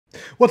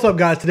What's up,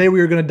 guys? Today we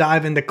are going to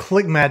dive into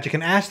ClickMagick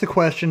and ask the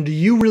question, do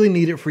you really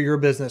need it for your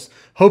business?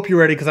 Hope you're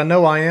ready because I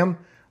know I am.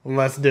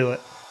 Let's do it.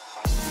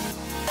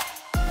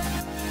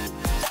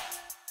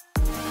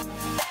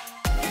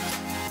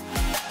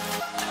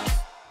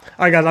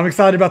 All right, guys, I'm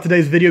excited about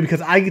today's video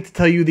because I get to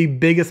tell you the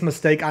biggest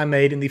mistake I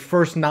made in the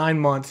first 9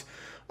 months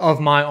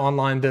of my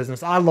online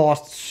business. I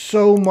lost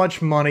so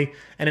much money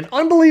and an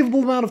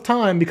unbelievable amount of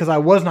time because I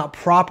was not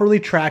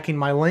properly tracking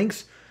my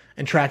links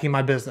and tracking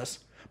my business.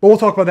 But we'll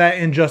talk about that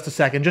in just a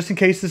second. Just in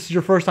case this is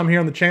your first time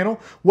here on the channel,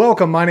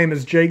 welcome. My name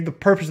is Jake. The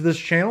purpose of this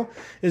channel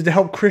is to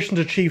help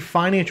Christians achieve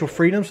financial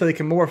freedom so they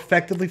can more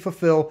effectively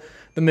fulfill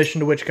the mission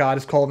to which God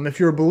has called them. If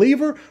you're a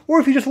believer or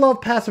if you just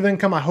love passive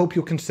income, I hope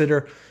you'll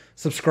consider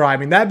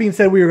subscribing. That being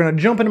said, we are going to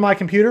jump into my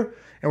computer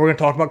and we're going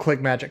to talk about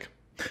ClickMagick.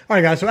 All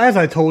right, guys, so as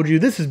I told you,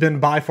 this has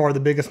been by far the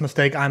biggest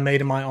mistake I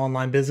made in my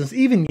online business.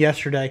 Even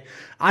yesterday,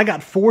 I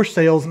got 4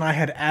 sales and I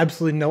had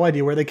absolutely no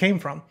idea where they came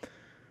from.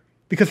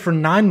 Because for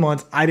 9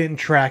 months, I didn't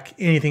track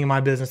anything in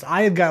my business.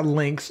 I have got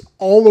links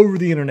all over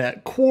the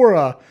internet,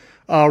 Quora,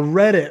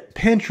 Reddit,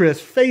 Pinterest,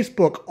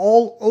 Facebook,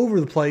 all over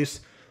the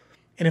place.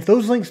 And if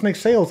those links make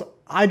sales,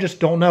 I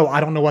just don't know. I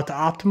don't know what to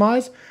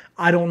optimize.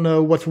 I don't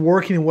know what's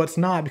working and what's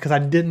not because I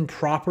didn't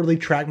properly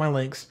track my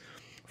links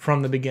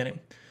from the beginning.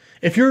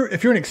 If you're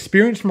an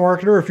experienced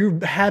marketer, if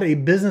you've had a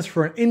business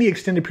for any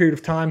extended period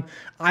of time,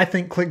 I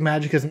think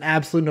ClickMagick is an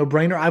absolute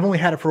no-brainer. I've only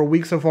had it for a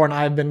week so far, and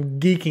I've been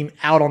geeking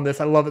out on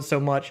this. I love it so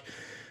much.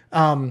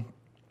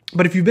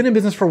 But if you've been in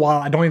business for a while,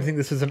 I don't even think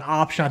this is an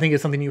option. I think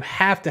it's something you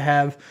have to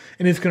have,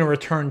 and it's going to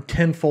return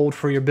tenfold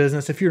for your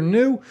business. If you're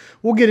new,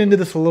 we'll get into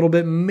this a little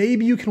bit.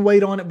 Maybe you can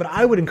wait on it, but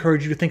I would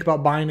encourage you to think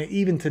about buying it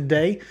even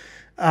today.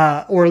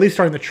 Or at least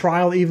starting the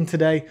trial even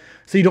today,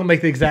 so you don't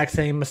make the exact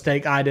same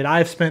mistake I did. I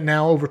have spent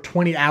now over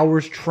 20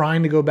 hours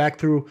trying to go back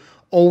through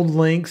old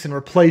links and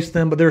replace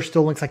them, but there are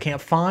still links I can't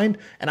find,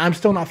 and I'm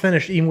still not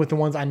finished even with the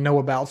ones I know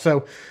about.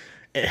 So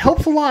it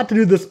helps a lot to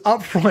do this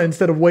upfront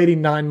instead of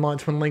waiting 9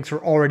 months when links are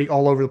already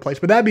all over the place.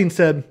 But that being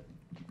said,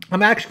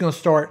 I'm actually going to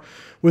start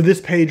with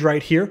this page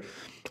right here.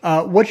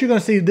 What you're going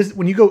to see, this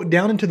when you go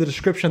down into the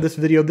description of this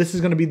video, this is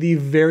going to be the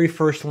very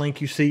first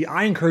link you see.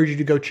 I encourage you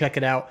to go check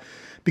it out,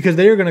 because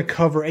they are going to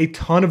cover a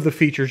ton of the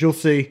features. You'll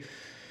see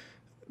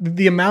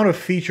the amount of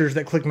features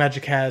that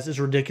ClickMagick has is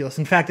ridiculous.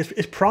 In fact,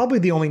 it's probably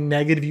the only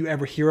negative you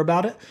ever hear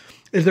about it,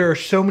 is there are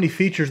so many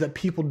features that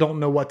people don't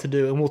know what to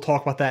do, and we'll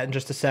talk about that in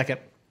just a second.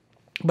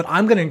 But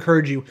I'm going to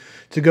encourage you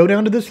to go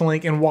down to this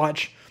link and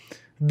watch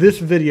this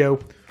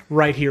video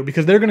right here,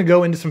 because they're going to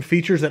go into some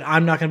features that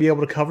I'm not going to be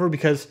able to cover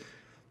because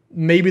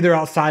maybe they're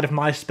outside of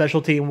my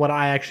specialty and what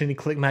I actually need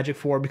ClickMagick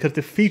for, because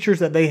the features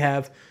that they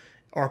have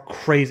are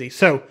crazy.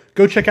 So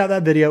go check out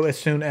that video as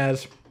soon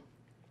as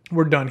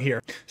we're done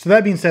here. So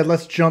that being said,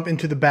 let's jump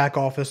into the back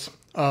office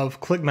of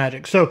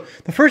ClickMagick. So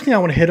the first thing I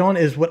want to hit on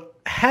is what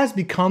has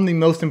become the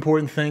most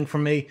important thing for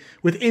me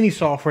with any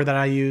software that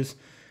I use,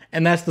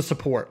 and that's the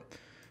support.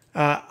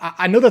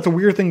 I know that's a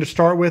weird thing to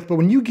start with, but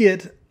when you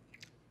get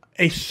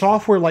a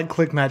software like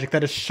ClickMagick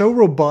that is so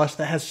robust,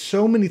 that has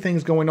so many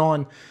things going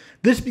on,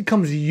 this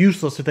becomes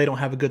useless if they don't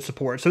have a good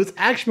support. So it's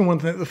actually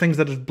one of the things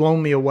that has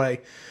blown me away.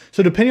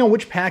 So depending on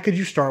which package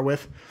you start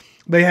with,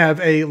 they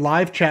have a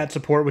live chat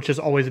support, which is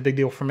always a big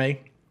deal for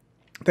me.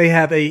 They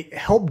have a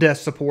help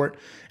desk support,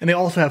 and they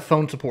also have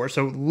phone support.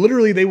 So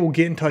literally they will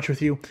get in touch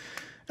with you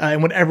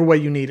in whatever way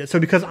you need it. So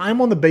because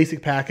I'm on the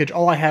basic package,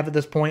 all I have at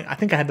this point, I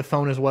think I had the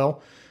phone as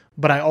well,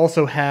 but I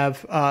also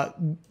have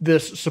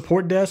this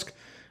support desk.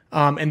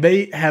 And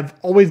they have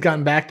always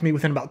gotten back to me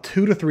within about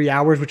 2 to 3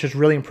 hours, which is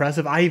really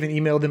impressive. I even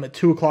emailed them at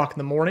 2 o'clock in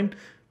the morning.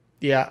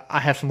 Yeah,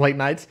 I have some late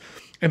nights.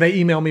 And they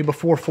email me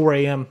before 4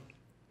 a.m.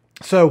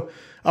 So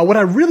what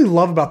I really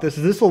love about this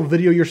is this little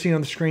video you're seeing on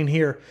the screen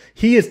here.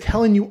 He is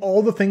telling you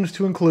all the things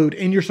to include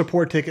in your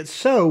support ticket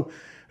so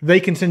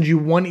they can send you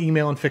one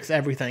email and fix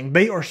everything.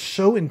 They are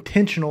so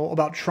intentional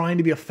about trying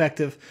to be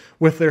effective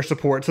with their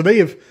support. So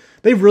they've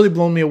really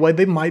blown me away.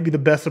 They might be the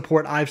best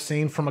support I've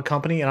seen from a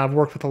company, and I've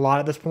worked with a lot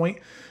at this point.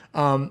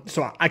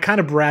 So I kind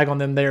of brag on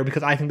them there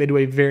because I think they do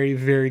a very,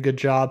 very good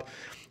job.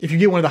 If you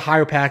get one of the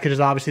higher packages,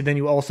 obviously, then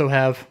you also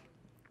have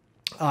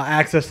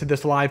access to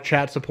this live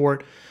chat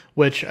support,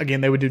 which,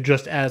 again, they would do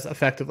just as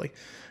effectively.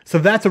 So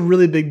that's a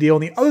really big deal.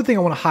 And the other thing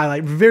I want to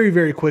highlight very,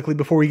 very quickly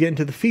before we get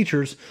into the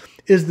features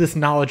is this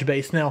knowledge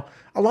base. Now,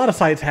 a lot of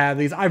sites have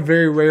these. I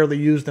very rarely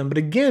use them. But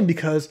again,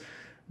 because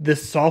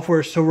this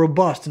software is so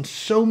robust and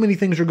so many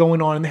things are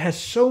going on and it has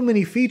so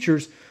many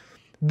features,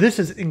 this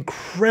is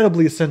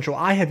incredibly essential.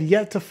 I have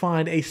yet to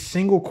find a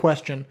single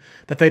question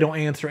that they don't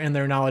answer in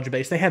their knowledge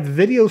base. They have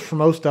videos for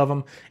most of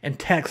them and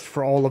text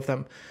for all of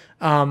them.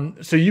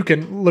 So you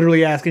can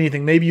literally ask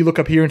anything. Maybe you look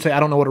up here and say, I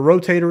don't know what a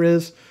rotator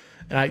is.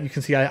 You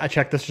can see I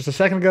checked this just a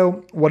second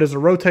ago. What is a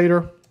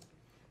rotator?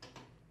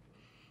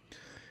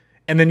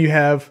 And then you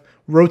have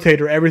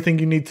rotator, everything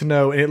you need to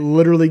know. And it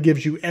literally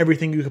gives you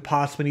everything you could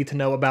possibly need to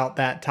know about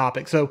that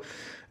topic. So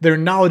Their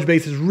knowledge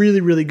base is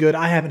really, really good.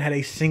 I haven't had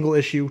a single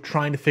issue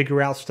trying to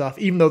figure out stuff,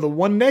 even though the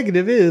one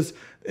negative is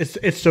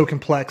it's so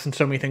complex and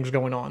so many things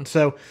going on.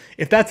 So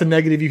if that's a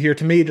negative you hear,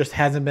 to me, it just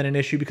hasn't been an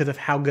issue because of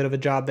how good of a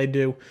job they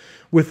do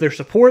with their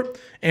support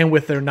and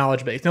with their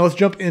knowledge base. Now let's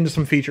jump into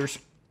some features.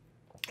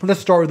 Let's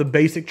start with the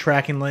basic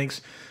tracking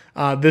links.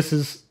 This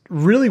is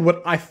really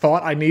what I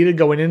thought I needed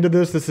going into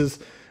this. This is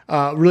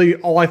really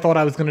all I thought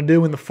I was going to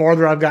do, and the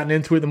farther I've gotten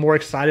into it, the more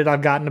excited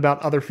I've gotten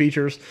about other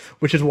features,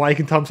 which is why you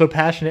can tell I'm so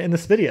passionate in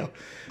this video.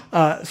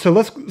 So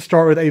let's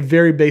start with a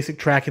very basic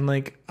tracking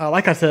link.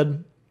 Like I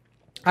said,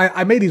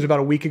 I made these about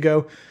a week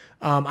ago.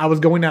 I was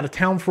going out of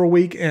town for a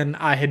week, and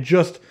I had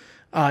just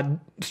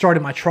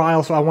started my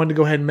trial, so I wanted to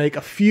go ahead and make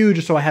a few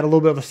just so I had a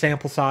little bit of a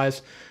sample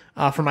size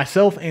for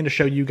myself and to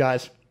show you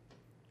guys.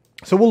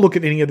 So we'll look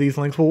at any of these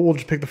links. We'll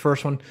just pick the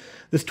first one,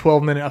 this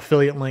 12-minute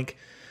affiliate link.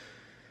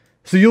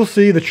 So you'll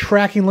see the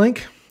tracking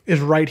link is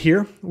right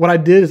here. What I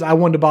did is I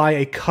wanted to buy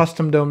a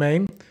custom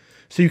domain.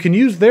 So you can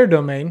use their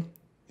domain,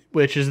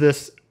 which is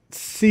this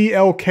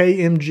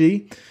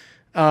CLKMG,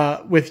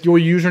 with your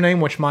username,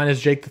 which mine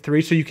is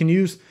Jake3. So you can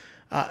use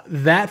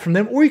that from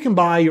them, or you can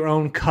buy your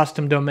own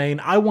custom domain.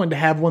 I wanted to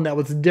have one that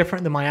was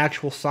different than my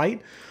actual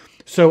site.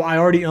 So I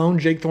already own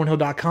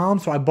JakeThornhill.com,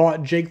 so I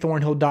bought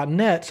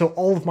JakeThornhill.net, so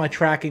all of my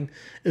tracking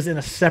is in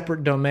a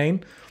separate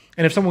domain.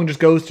 And if someone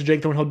just goes to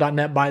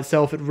JakeThornhill.net by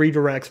itself, it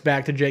redirects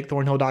back to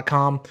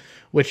JakeThornhill.com,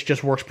 which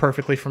just works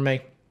perfectly for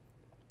me.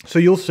 So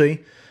you'll see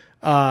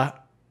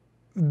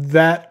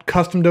that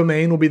custom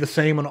domain will be the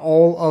same on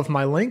all of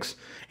my links.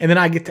 And then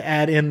I get to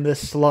add in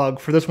this slug.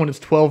 For this one, it's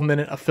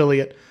 12-minute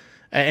affiliate.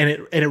 And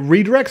it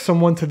redirects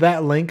someone to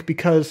that link,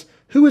 because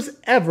who is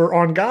ever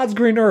on God's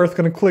green earth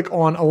going to click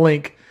on a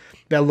link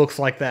that looks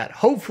like that?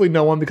 Hopefully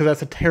no one, because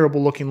that's a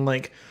terrible looking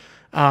link.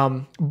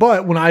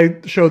 But when I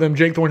show them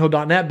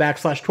JakeThornhill.net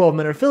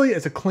 /12-minute affiliate,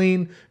 it's a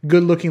clean,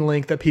 good looking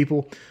link that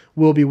people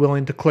will be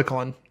willing to click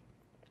on.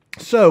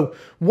 So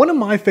one of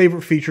my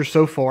favorite features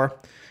so far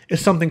is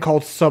something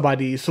called sub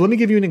IDs. So let me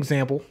give you an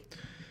example.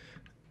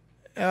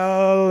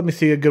 Let me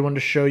see a good one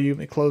to show you. Let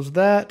me close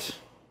that.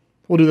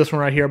 We'll do this one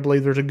right here. I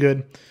believe there's a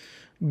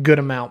good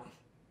amount.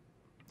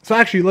 So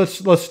actually,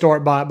 let's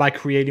start by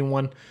creating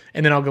one,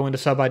 and then I'll go into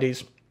sub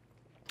IDs.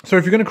 So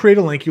if you're going to create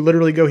a link, you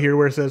literally go here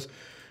where it says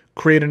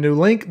create a new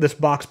link. This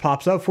box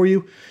pops up for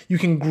you. You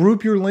can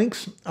group your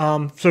links.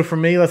 So for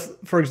me,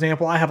 for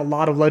example, I have a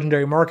lot of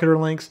legendary marketer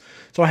links.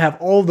 So I have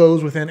all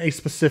those within a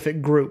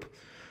specific group.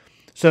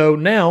 So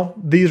now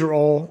these are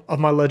all of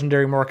my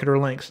legendary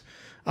marketer links.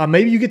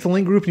 Maybe you get to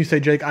link group and you say,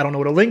 Jake, I don't know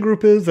what a link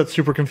group is. That's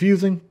super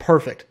confusing.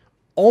 Perfect.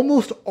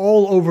 Almost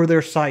all over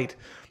their site,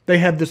 they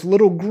have this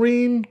little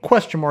green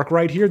question mark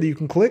right here that you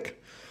can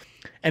click.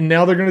 And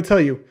now they're going to tell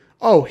you,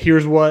 oh,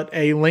 here's what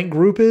a link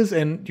group is,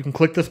 and you can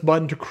click this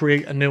button to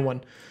create a new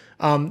one.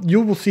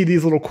 You will see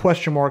these little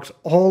question marks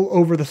all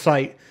over the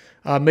site.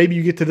 Maybe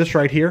you get to this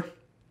right here,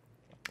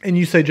 and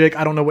you say, Jake,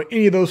 I don't know what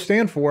any of those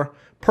stand for.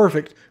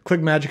 Perfect.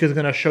 ClickMagick is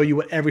going to show you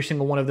what every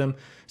single one of them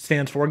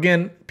stands for.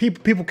 Again,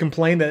 people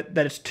complain that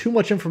it's too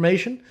much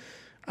information,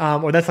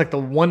 or that's like the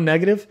one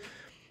negative,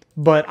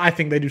 but I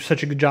think they do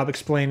such a good job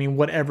explaining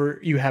whatever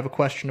you have a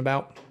question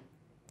about.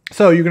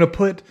 So you're going to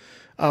put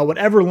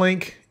whatever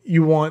link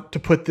you want to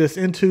put this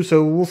into.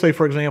 So we'll say,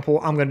 for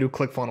example, I'm going to do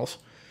ClickFunnels.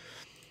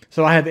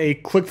 So I have a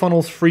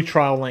ClickFunnels free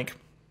trial link.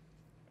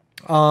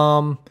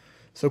 So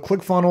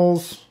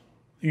ClickFunnels,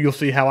 you'll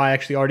see how I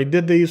actually already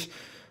did these,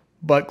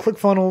 but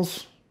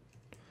ClickFunnels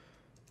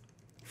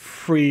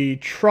free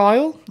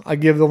trial, I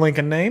give the link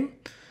a name.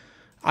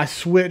 I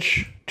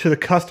switch to the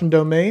custom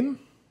domain,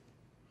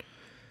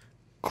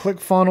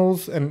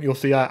 ClickFunnels, and you'll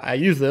see I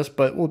use this,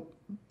 but we'll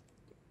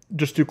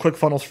just do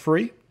ClickFunnels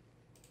free.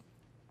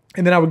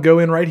 And then I would go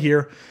in right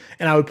here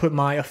and I would put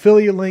my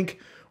affiliate link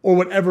or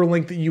whatever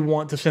link that you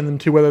want to send them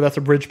to, whether that's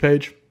a bridge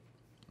page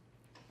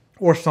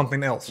or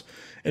something else.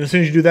 And as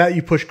soon as you do that,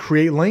 you push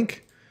create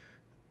link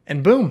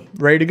and boom,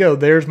 ready to go.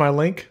 There's my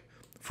link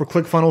for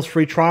ClickFunnels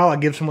free trial. I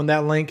give someone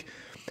that link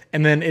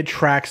and then it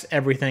tracks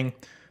everything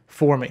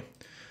for me.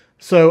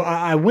 So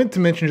I went to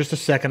mention just a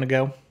second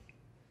ago,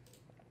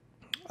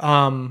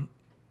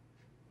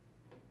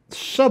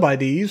 sub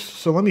IDs.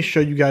 So let me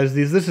show you guys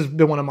these. This has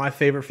been one of my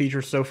favorite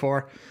features so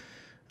far.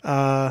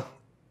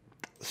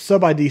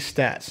 Sub ID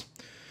stats.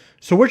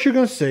 So what you're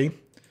going to see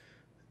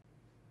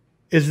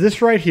is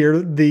this right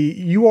here,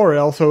 the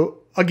URL. So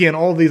again,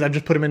 all of these, I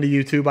just put them into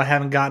YouTube. I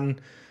haven't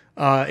gotten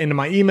into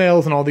my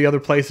emails and all the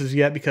other places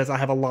yet because I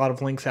have a lot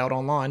of links out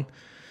online.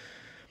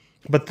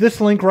 But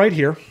this link right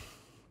here,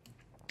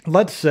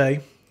 let's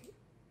say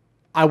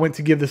I went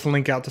to give this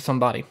link out to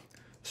somebody.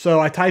 So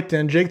I typed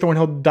in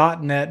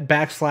JakeThornhill.net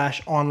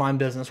 /online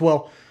business.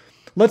 Well,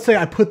 let's say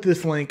I put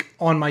this link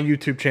on my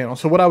YouTube channel.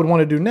 So what I would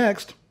want to do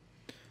next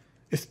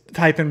is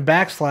type in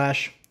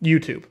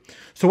 /YouTube.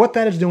 So what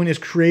that is doing is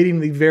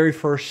creating the very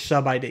first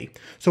sub ID.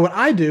 So what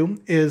I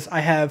do is I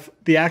have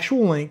the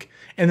actual link,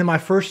 and then my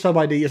first sub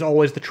ID is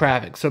always the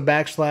traffic. So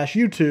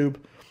 /YouTube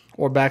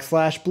or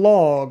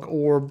 /blog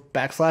or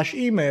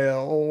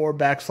 /email or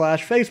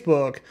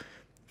 /Facebook.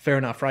 Fair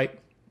enough, right?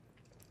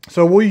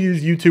 So we'll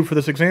use YouTube for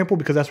this example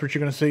because that's what you're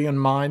going to see in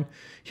mine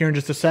here in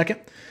just a second.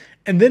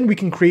 And then we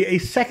can create a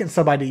second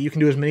sub ID. You can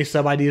do as many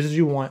sub IDs as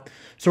you want.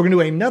 So we're going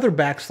to do another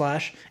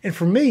backslash. And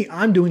for me,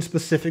 I'm doing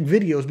specific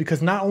videos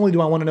because not only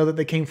do I want to know that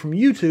they came from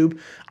YouTube,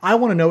 I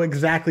want to know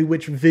exactly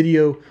which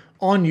video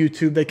on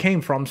YouTube they came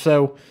from.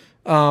 So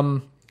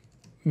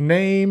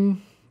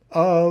name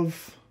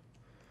of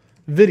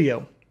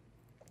video.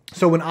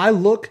 So when I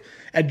look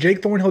at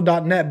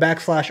jakethornhill.net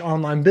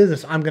 /online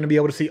business, I'm going to be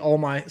able to see all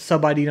my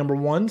sub ID number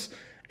 1s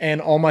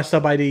and all my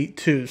sub ID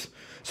 2s.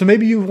 So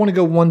maybe you want to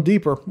go one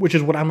deeper, which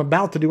is what I'm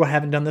about to do. I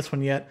haven't done this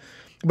one yet.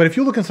 But if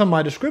you look in some of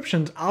my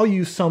descriptions, I'll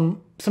use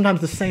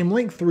sometimes the same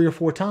link 3 or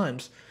 4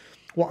 times.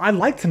 Well, I'd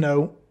like to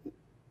know,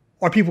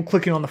 are people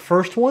clicking on the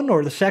first one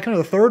or the second or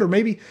the third, or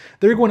maybe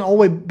they're going all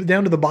the way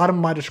down to the bottom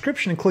of my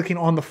description and clicking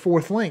on the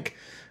 4th link.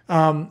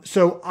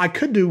 So I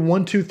could do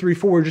 1, 2, 3,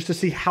 4 just to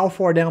see how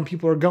far down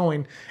people are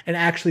going and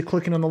actually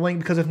clicking on the link.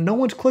 Because if no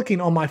one's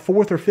clicking on my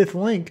 4th or 5th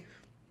link,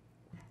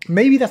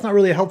 maybe that's not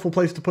really a helpful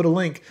place to put a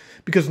link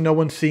because no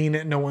one's seeing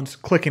it, no one's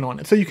clicking on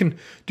it. So you can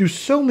do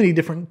so many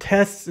different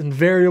tests and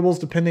variables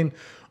depending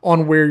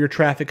on where your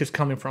traffic is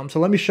coming from. So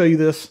let me show you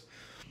this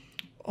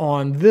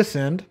on this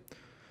end.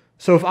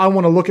 So if I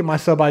want to look at my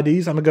sub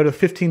IDs, I'm going to go to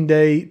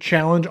 15-day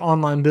challenge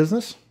online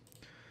business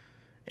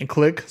and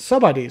click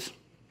sub IDs.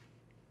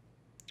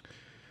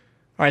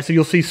 All right, so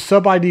you'll see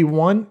sub ID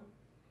 1.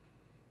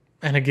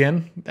 And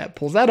again, that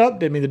pulls that up.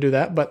 Didn't mean to do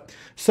that, but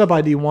sub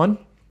ID 1.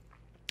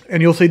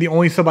 And you'll see the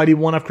only sub ID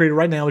 1 I've created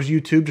right now is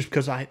YouTube, just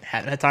because I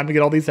haven't had time to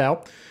get all these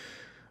out.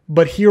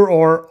 But here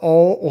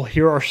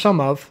are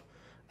some of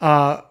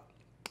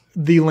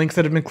the links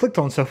that have been clicked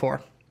on so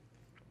far.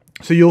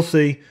 So you'll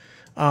see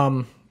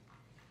it's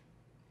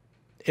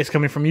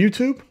coming from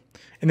YouTube.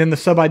 And then the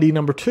sub ID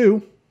number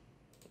 2,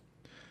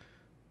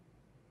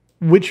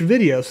 which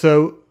video?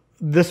 So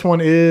this one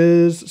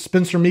is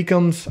Spencer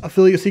Meekum's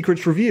Affiliate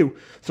Secrets Review.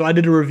 So I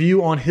did a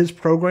review on his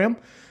program,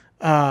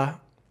 on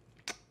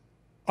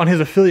his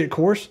affiliate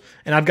course,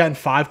 and I've gotten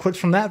 5 clicks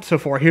from that so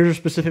far. Here's a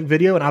specific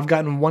video, and I've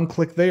gotten 1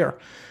 click there.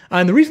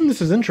 And the reason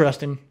this is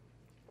interesting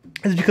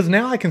is because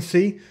now I can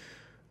see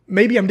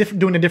maybe I'm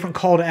doing a different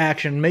call to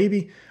action.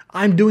 Maybe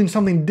I'm doing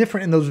something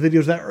different in those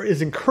videos that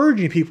is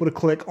encouraging people to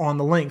click on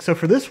the link. So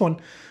for this one,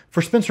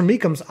 for Spencer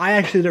Meekum's, I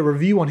actually did a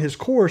review on his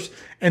course,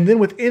 and then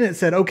within it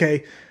said,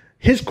 okay,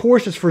 his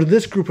course is for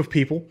this group of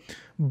people,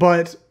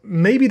 but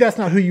maybe that's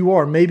not who you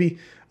are. Maybe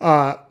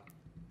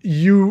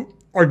you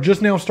are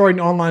just now starting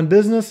an online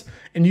business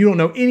and you don't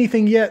know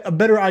anything yet. A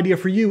better idea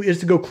for you is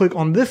to go click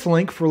on this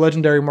link for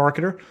Legendary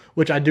Marketer,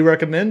 which I do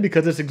recommend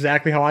because it's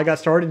exactly how I got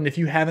started. And if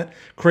you haven't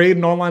created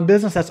an online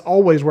business, that's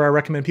always where I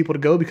recommend people to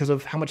go because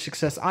of how much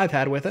success I've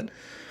had with it.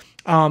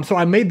 So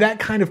I made that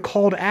kind of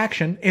call to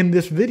action in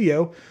this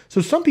video.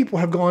 So some people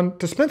have gone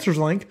to Spencer's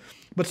link,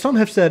 but some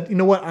have said, you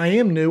know what, I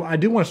am new. I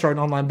do want to start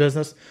an online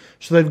business.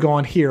 So they've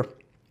gone here.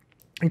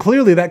 And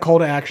clearly that call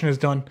to action is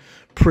done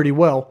pretty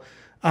well.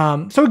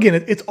 So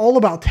again, it's all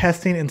about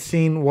testing and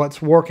seeing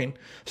what's working.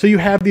 So you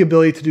have the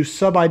ability to do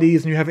sub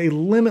IDs and you have a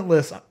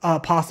limitless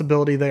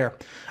possibility there.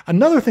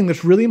 Another thing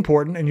that's really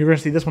important, and you're going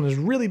to see this one is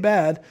really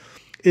bad,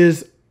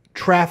 is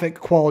traffic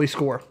quality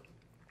score.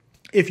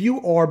 If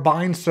you are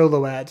buying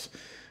solo ads,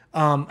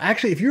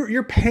 actually, if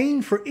you're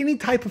paying for any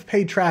type of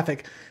paid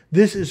traffic,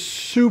 this is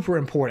super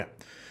important.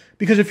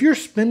 Because if you're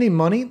spending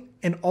money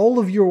and all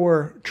of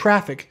your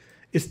traffic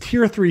is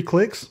tier 3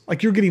 clicks,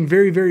 like you're getting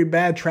very, very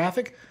bad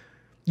traffic,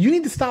 you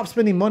need to stop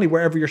spending money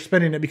wherever you're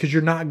spending it because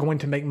you're not going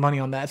to make money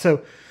on that.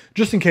 So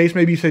just in case,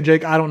 maybe you say,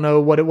 Jake, I don't know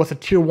what's a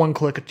tier 1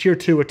 click, a tier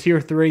 2, a tier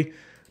 3,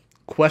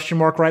 question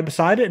mark right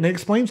beside it, and it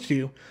explains to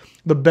you.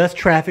 The best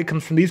traffic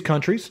comes from these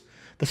countries,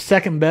 the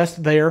second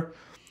best there,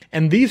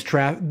 and these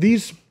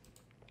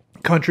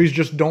countries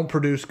just don't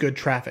produce good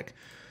traffic.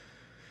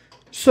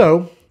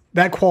 So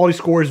that quality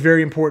score is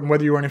very important,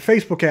 whether you're running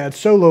Facebook ads,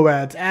 solo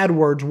ads,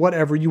 AdWords,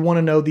 whatever. You want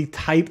to know the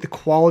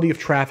quality of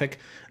traffic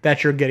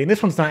that you're getting.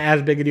 This one's not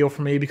as big a deal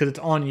for me because it's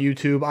on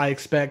YouTube. I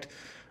expect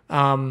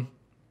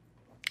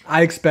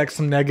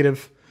some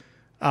negative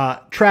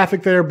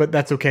traffic there, but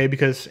that's okay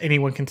because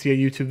anyone can see a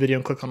YouTube video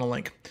and click on a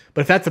link.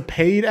 But if that's a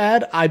paid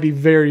ad, I'd be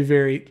very,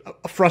 very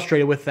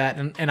frustrated with that,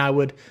 and I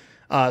would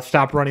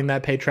stop running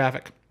that paid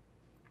traffic.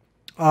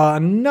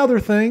 Another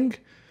thing,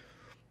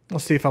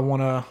 let's see if I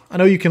want to, I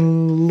know you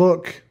can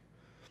look,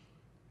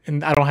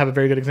 and I don't have a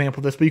very good example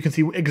of this, but you can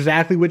see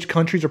exactly which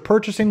countries are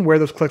purchasing, where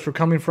those clicks are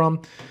coming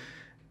from,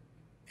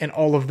 and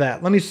all of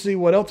that. Let me see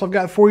what else I've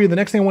got for you. The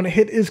next thing I want to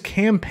hit is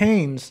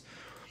campaigns.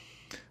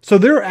 So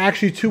there are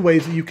actually 2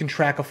 ways that you can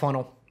track a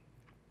funnel.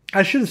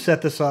 I should have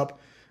set this up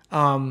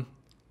on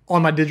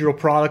my digital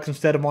products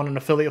instead of on an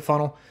affiliate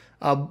funnel.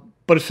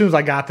 But as soon as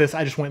I got this,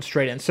 I just went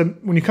straight in. So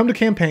when you come to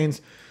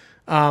campaigns,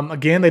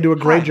 again, they do a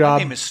great job.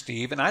 My name is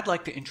Steve, and I'd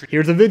like to introduce...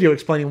 Here's a video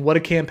explaining what a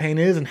campaign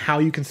is and how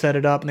you can set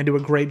it up, and they do a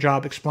great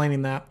job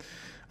explaining that.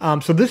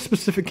 So this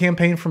specific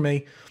campaign for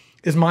me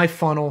is my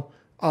funnel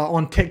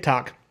on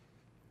TikTok.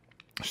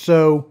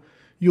 So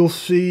you'll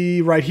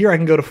see right here, I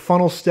can go to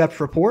Funnel Steps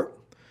Report.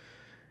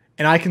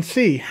 and I can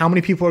see how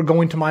many people are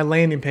going to my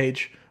landing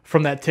page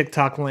from that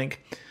TikTok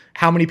link,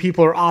 how many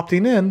people are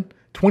opting in.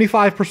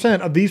 25%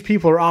 of these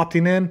people are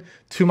opting in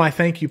to my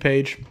thank you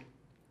page,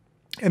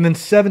 and then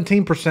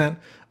 17%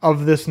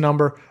 of this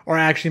number are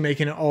actually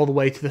making it all the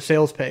way to the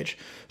sales page.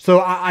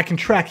 So I can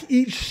track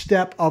each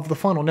step of the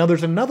funnel. Now,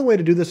 there's another way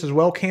to do this as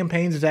well.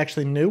 Campaigns is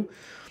actually new.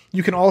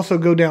 You can also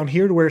go down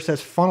here to where it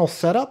says funnel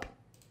setup,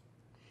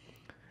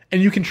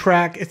 and you can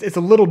track. It's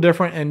a little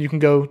different, and you can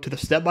go to the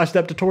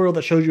step-by-step tutorial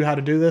that shows you how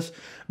to do this.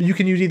 But you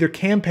can use either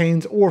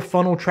campaigns or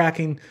funnel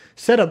tracking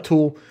setup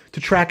tool to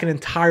track an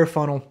entire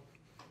funnel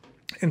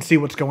and see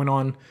what's going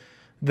on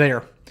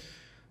there.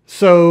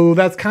 So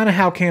that's kind of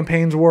how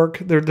campaigns work.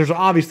 There's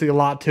obviously a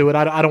lot to it.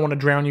 I don't want to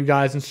drown you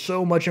guys in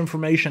so much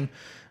information,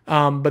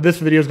 but this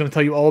video is going to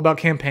tell you all about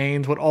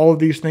campaigns, what all of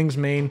these things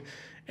mean,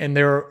 and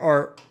there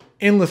are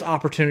endless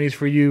opportunities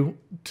for you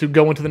to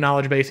go into the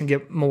knowledge base and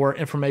get more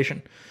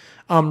information.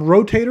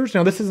 Rotators,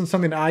 now this isn't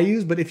something that I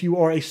use, but if you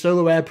are a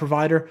solo ad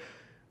provider,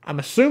 I'm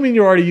assuming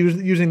you're already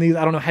using these.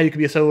 I don't know how you could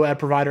be a solo ad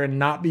provider and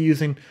not be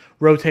using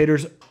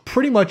rotators.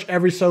 Pretty much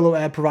every solo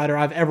ad provider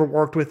I've ever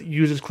worked with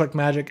uses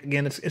ClickMagick.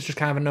 Again, it's just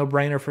kind of a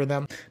no-brainer for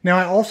them. Now,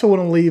 I also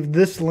want to leave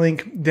this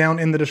link down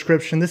in the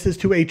description. This is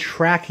to a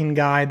tracking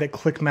guide that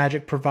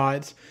ClickMagick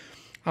provides.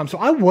 So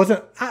I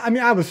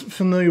was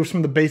familiar with some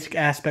of the basic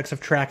aspects of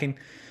tracking,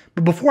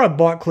 but before I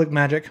bought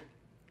ClickMagick,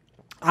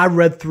 I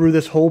read through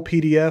this whole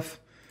PDF.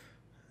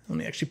 Let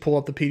me actually pull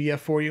up the PDF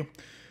for you.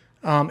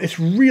 It's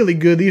really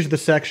good. These are the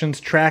sections: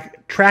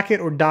 track it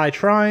or die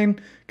trying,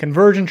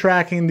 conversion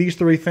tracking, these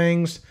three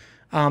things,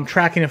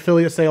 tracking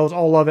affiliate sales,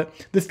 all of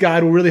it. This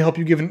guide will really help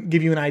you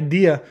give you an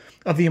idea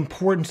of the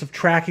importance of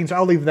tracking. So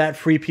I'll leave that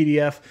free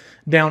PDF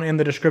down in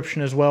the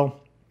description as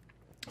well.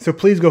 So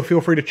please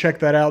feel free to check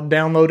that out,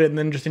 download it, and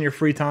then just in your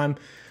free time,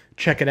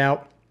 check it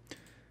out.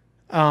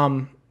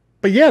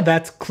 But yeah,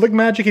 that's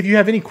ClickMagick. If you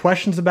have any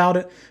questions about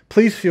it,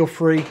 please feel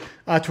free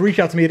to reach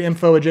out to me at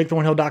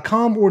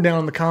info@jakethornhill.com or down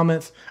in the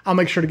comments. I'll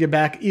make sure to get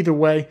back either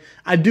way.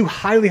 I do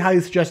highly,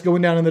 highly suggest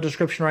going down in the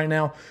description right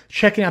now,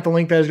 checking out the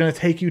link that is going to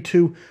take you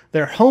to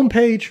their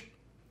homepage.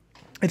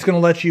 It's going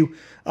to let you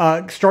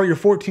start your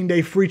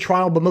 14-day free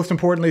trial, but most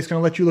importantly, it's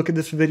going to let you look at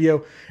this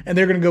video, and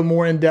they're going to go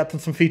more in depth on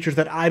some features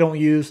that I don't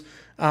use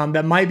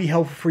that might be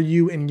helpful for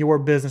you in your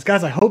business.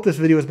 Guys, I hope this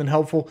video has been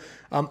helpful.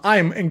 I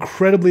am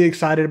incredibly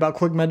excited about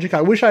ClickMagick.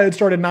 I wish I had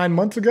started 9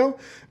 months ago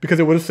because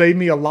it would have saved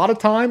me a lot of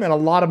time and a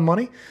lot of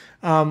money.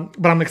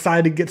 But I'm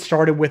excited to get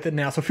started with it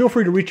now. So feel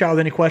free to reach out with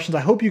any questions.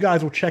 I hope you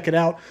guys will check it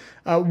out.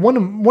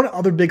 One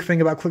other big thing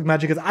about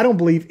ClickMagick is I don't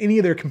believe any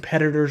of their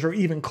competitors are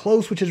even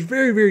close, which is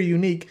very, very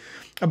unique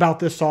about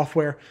this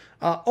software.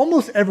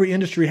 Almost every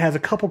industry has a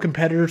couple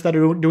competitors that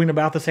are doing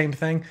about the same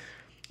thing.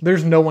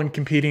 There's no one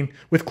competing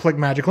with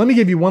ClickMagick. Let me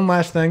give you one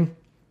last thing.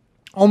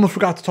 Almost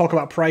forgot to talk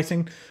about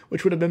pricing,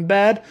 which would have been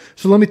bad.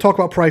 So let me talk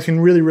about pricing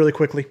really, really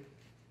quickly.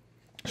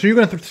 So you're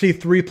going to see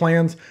 3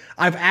 plans.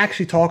 I've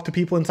actually talked to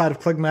people inside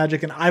of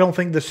ClickMagick, and I don't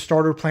think the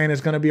starter plan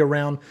is going to be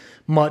around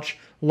much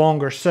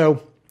longer.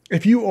 So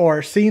if you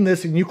are seeing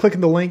this and you click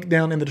on the link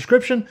down in the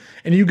description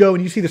and you go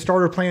and you see the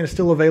starter plan is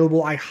still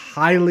available, I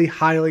highly,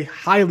 highly,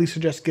 highly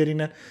suggest getting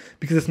it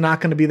because it's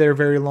not going to be there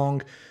very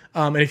long.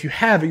 And if you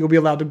have it, you'll be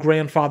allowed to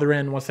grandfather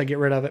in once they get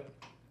rid of it.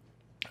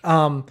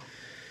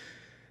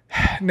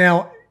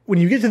 Now, when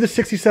you get to the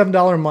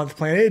 $67 a month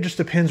plan, it just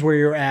depends where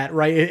you're at,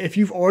 right? If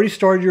you've already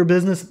started your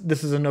business,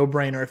 this is a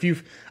no-brainer. If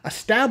you've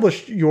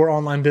established your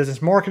online business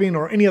marketing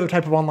or any other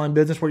type of online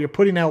business where you're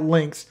putting out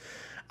links,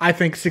 I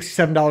think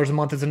 $67 a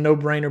month is a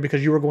no-brainer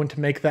because you are going to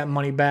make that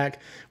money back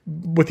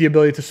with the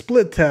ability to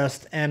split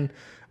test and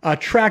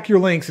track your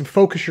links and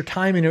focus your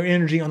time and your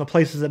energy on the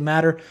places that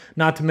matter,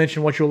 not to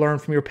mention what you'll learn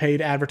from your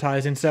paid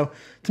advertising. So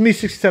to me,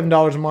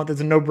 $67 a month is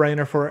a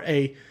no-brainer for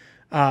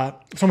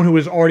someone who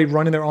is already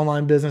running their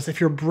online business. If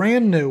you're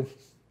brand new,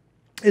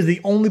 is the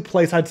only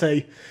place I'd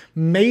say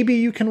maybe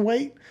you can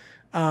wait.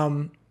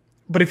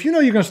 But if you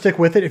know you're going to stick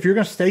with it, if you're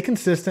going to stay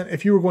consistent,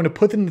 if you were going to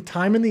put in the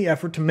time and the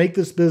effort to make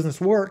this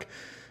business work,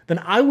 then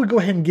I would go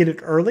ahead and get it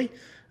early.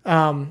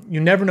 You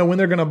never know when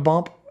they're going to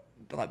bump.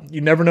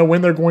 You never know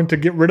when they're going to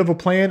get rid of a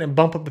plan and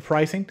bump up the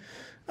pricing.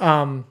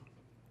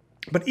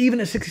 But even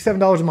at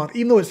 $67 a month,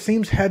 even though it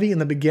seems heavy in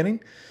the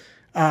beginning,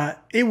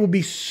 it will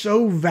be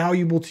so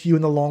valuable to you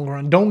in the long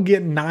run. Don't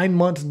get 9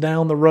 months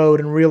down the road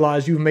and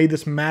realize you've made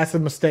this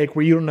massive mistake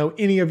where you don't know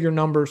any of your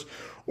numbers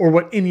or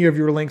what any of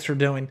your links are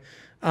doing.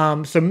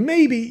 So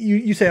maybe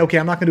you say, okay,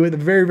 I'm not going to do it at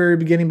the very, very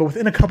beginning, but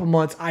within a couple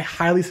months, I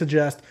highly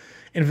suggest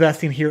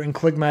investing here in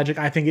ClickMagick.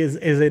 I think is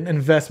an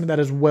investment that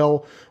is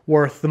well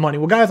worth the money.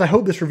 Well, guys, I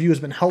hope this review has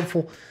been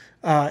helpful.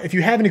 If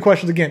you have any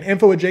questions, again,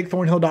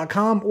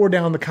 info@jakethornhill.com or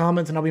down in the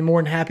comments, and I'll be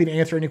more than happy to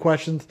answer any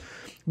questions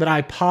that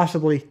I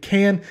possibly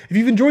can. If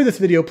you've enjoyed this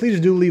video, please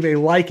do leave a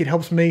like. It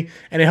helps me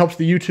and it helps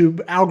the YouTube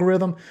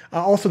algorithm.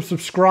 Also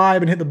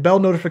subscribe and hit the bell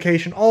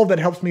notification. All of that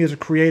helps me as a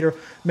creator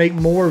make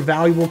more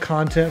valuable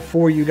content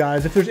for you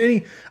guys. If there's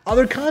any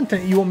other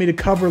content you want me to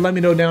cover, let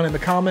me know down in the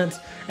comments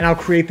and I'll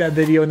create that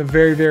video in the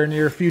very, very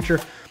near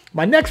future.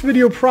 My next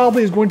video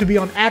probably is going to be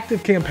on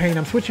Active Campaign.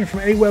 I'm switching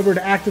from Aweber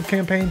to Active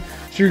Campaign,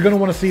 so you're going to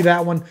want to see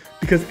that one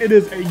because it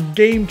is a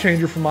game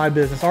changer for my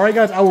business. All right,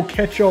 guys, I will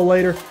catch y'all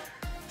later.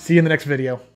 See you in the next video.